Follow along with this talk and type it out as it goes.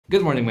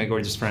Good morning, my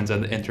gorgeous friends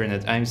on the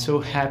internet. I'm so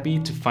happy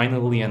to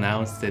finally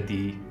announce that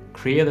the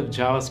Creative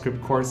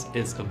JavaScript course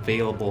is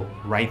available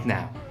right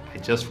now. I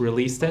just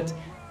released it.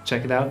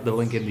 Check it out, the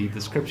link in the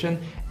description.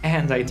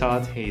 And I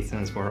thought, hey,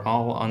 since we're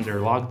all under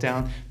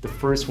lockdown, the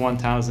first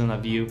 1,000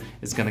 of you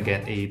is gonna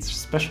get a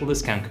special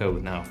discount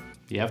code. Now,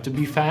 you have to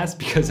be fast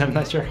because I'm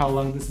not sure how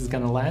long this is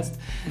gonna last.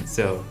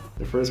 So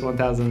the first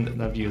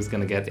 1,000 of you is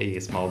gonna get a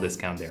small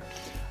discount there.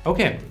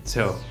 Okay,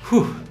 so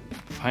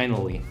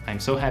finally,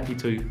 I'm so happy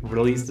to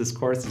release this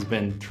course. It's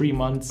been 3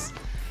 months.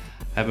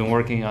 I've been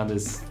working on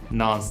this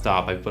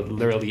non-stop. I put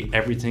literally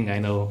everything I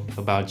know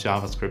about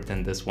JavaScript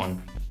in this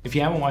one. If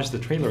you haven't watched the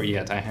trailer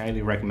yet, I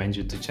highly recommend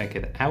you to check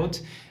it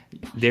out.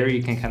 There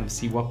you can kind of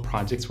see what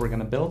projects we're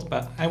gonna build,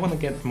 but I wanna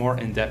get more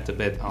in depth a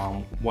bit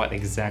on what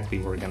exactly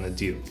we're gonna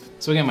do.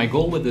 So again, my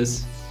goal with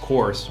this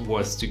course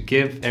was to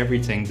give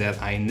everything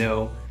that I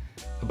know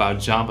about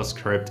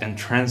JavaScript and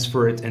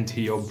transfer it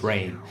into your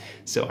brain.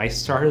 So I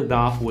started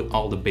off with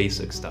all the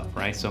basic stuff,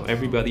 right? So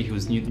everybody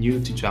who's new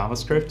to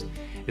JavaScript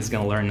is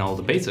gonna learn all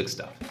the basic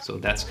stuff. So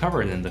that's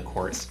covered in the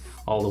course,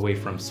 all the way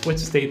from switch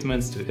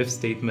statements to if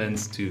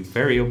statements to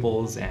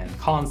variables and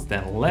const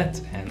and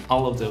let and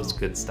all of those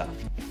good stuff.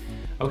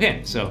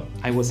 Okay, so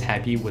I was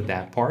happy with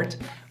that part,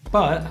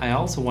 but I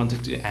also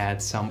wanted to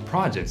add some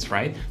projects,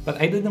 right?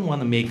 But I didn't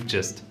want to make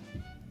just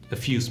a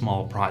few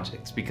small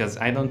projects because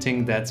I don't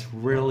think that's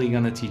really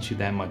gonna teach you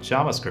that much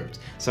JavaScript.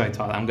 So I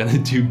thought I'm gonna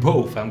do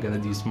both. I'm gonna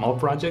do small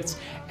projects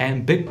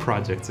and big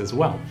projects as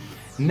well.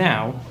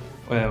 Now,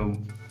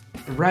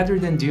 rather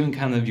than doing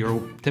kind of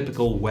your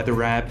typical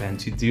weather app and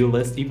to-do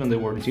list, even though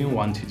we're doing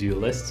one to-do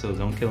list, so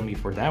don't kill me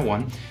for that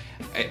one,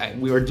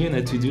 we are doing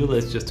a to-do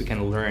list just to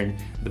kind of learn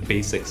the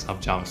basics of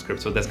JavaScript.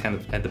 So that's kind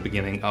of at the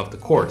beginning of the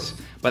course.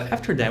 But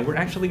after that, we're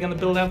actually gonna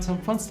build out some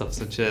fun stuff,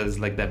 such as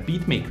like that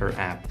beatmaker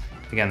app.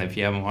 Again, if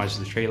you haven't watched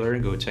the trailer,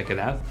 go check it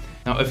out.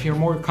 Now, if you're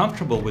more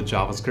comfortable with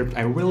JavaScript,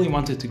 I really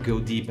wanted to go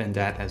deep in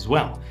that as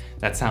well.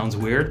 That sounds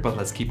weird, but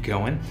let's keep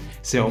going.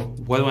 So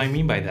what do I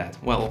mean by that?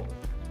 Well,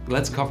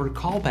 let's cover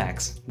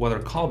callbacks. What are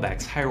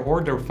callbacks? Higher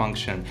order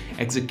function,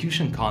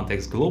 execution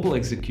context, global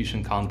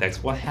execution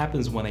context. What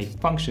happens when a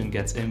function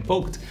gets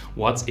invoked?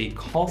 What's a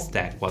call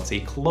stack? What's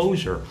a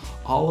closure?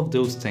 All of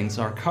those things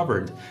are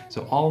covered.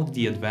 So all of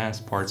the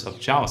advanced parts of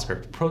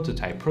JavaScript,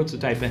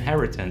 prototype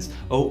inheritance,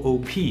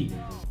 OOP,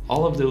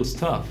 all of those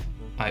stuff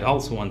I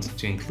also wanted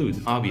to include,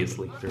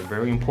 obviously, they're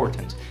very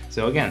important.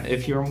 So again,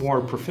 if you're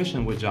more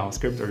proficient with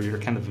JavaScript or you're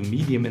kind of a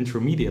medium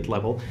intermediate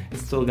level,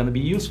 it's still gonna be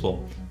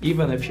useful.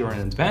 Even if you're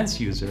an advanced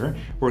user,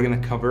 we're gonna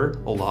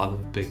cover a lot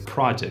of big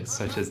projects,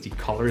 such as the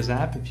Colors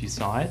app, if you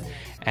saw it,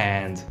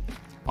 and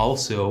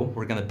also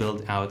we're gonna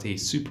build out a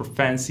super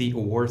fancy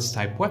awards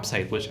type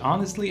website, which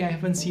honestly I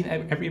haven't seen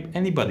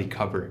anybody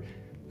cover.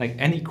 Like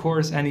any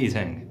course,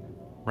 anything,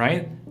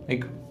 right?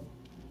 Like,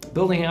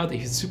 building out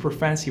a super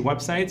fancy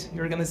website,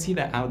 you're gonna see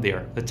that out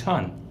there a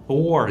ton.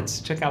 Awards,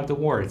 check out the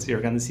awards.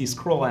 You're gonna see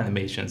scroll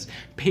animations,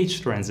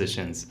 page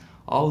transitions,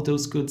 all of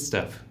those good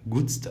stuff.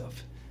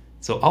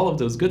 So all of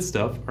those good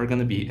stuff are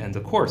gonna be in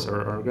the course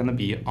or are gonna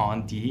be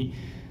on the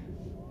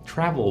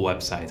travel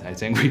website, I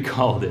think we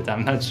called it,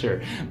 I'm not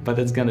sure, but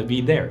it's gonna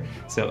be there.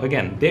 So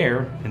again,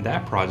 there in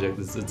that project,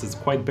 it's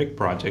quite a big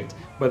project,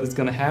 but it's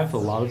gonna have a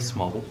lot of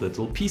small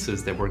little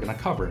pieces that we're gonna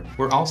cover.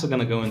 We're also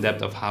gonna go in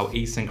depth of how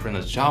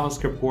asynchronous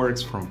JavaScript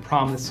works, from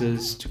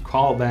promises to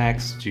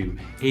callbacks to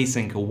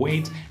async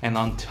await, and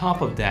on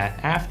top of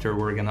that, after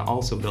we're gonna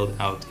also build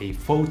out a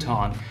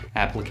photon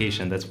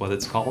application, that's what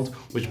it's called,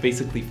 which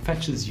basically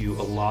fetches you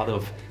a lot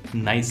of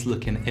nice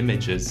looking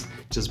images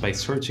just by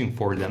searching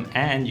for them,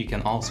 and you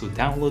can also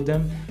download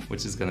them,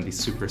 which is gonna be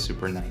super,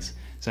 super nice.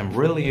 So I'm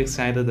really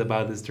excited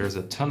about this. There's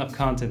a ton of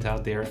content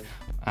out there.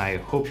 I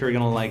hope you're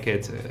gonna like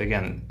it.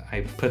 Again,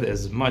 I put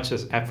as much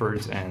as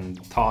effort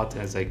and thought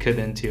as I could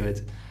into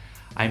it.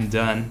 I'm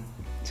done.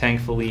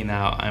 Thankfully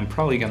now I'm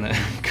probably gonna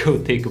go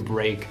take a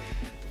break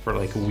for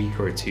like a week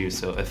or two.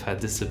 So if I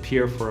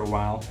disappear for a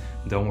while,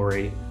 don't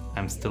worry.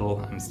 I'm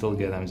still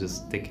good. I'm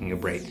just taking a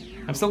break.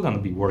 I'm still gonna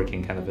be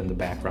working kind of in the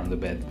background a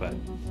bit, but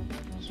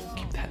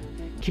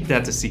keep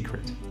that a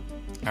secret.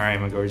 All right,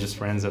 my gorgeous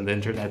friends on the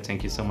internet,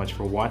 thank you so much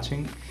for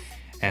watching.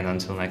 And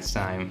until next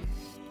time,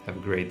 have a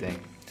great day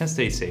and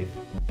stay safe.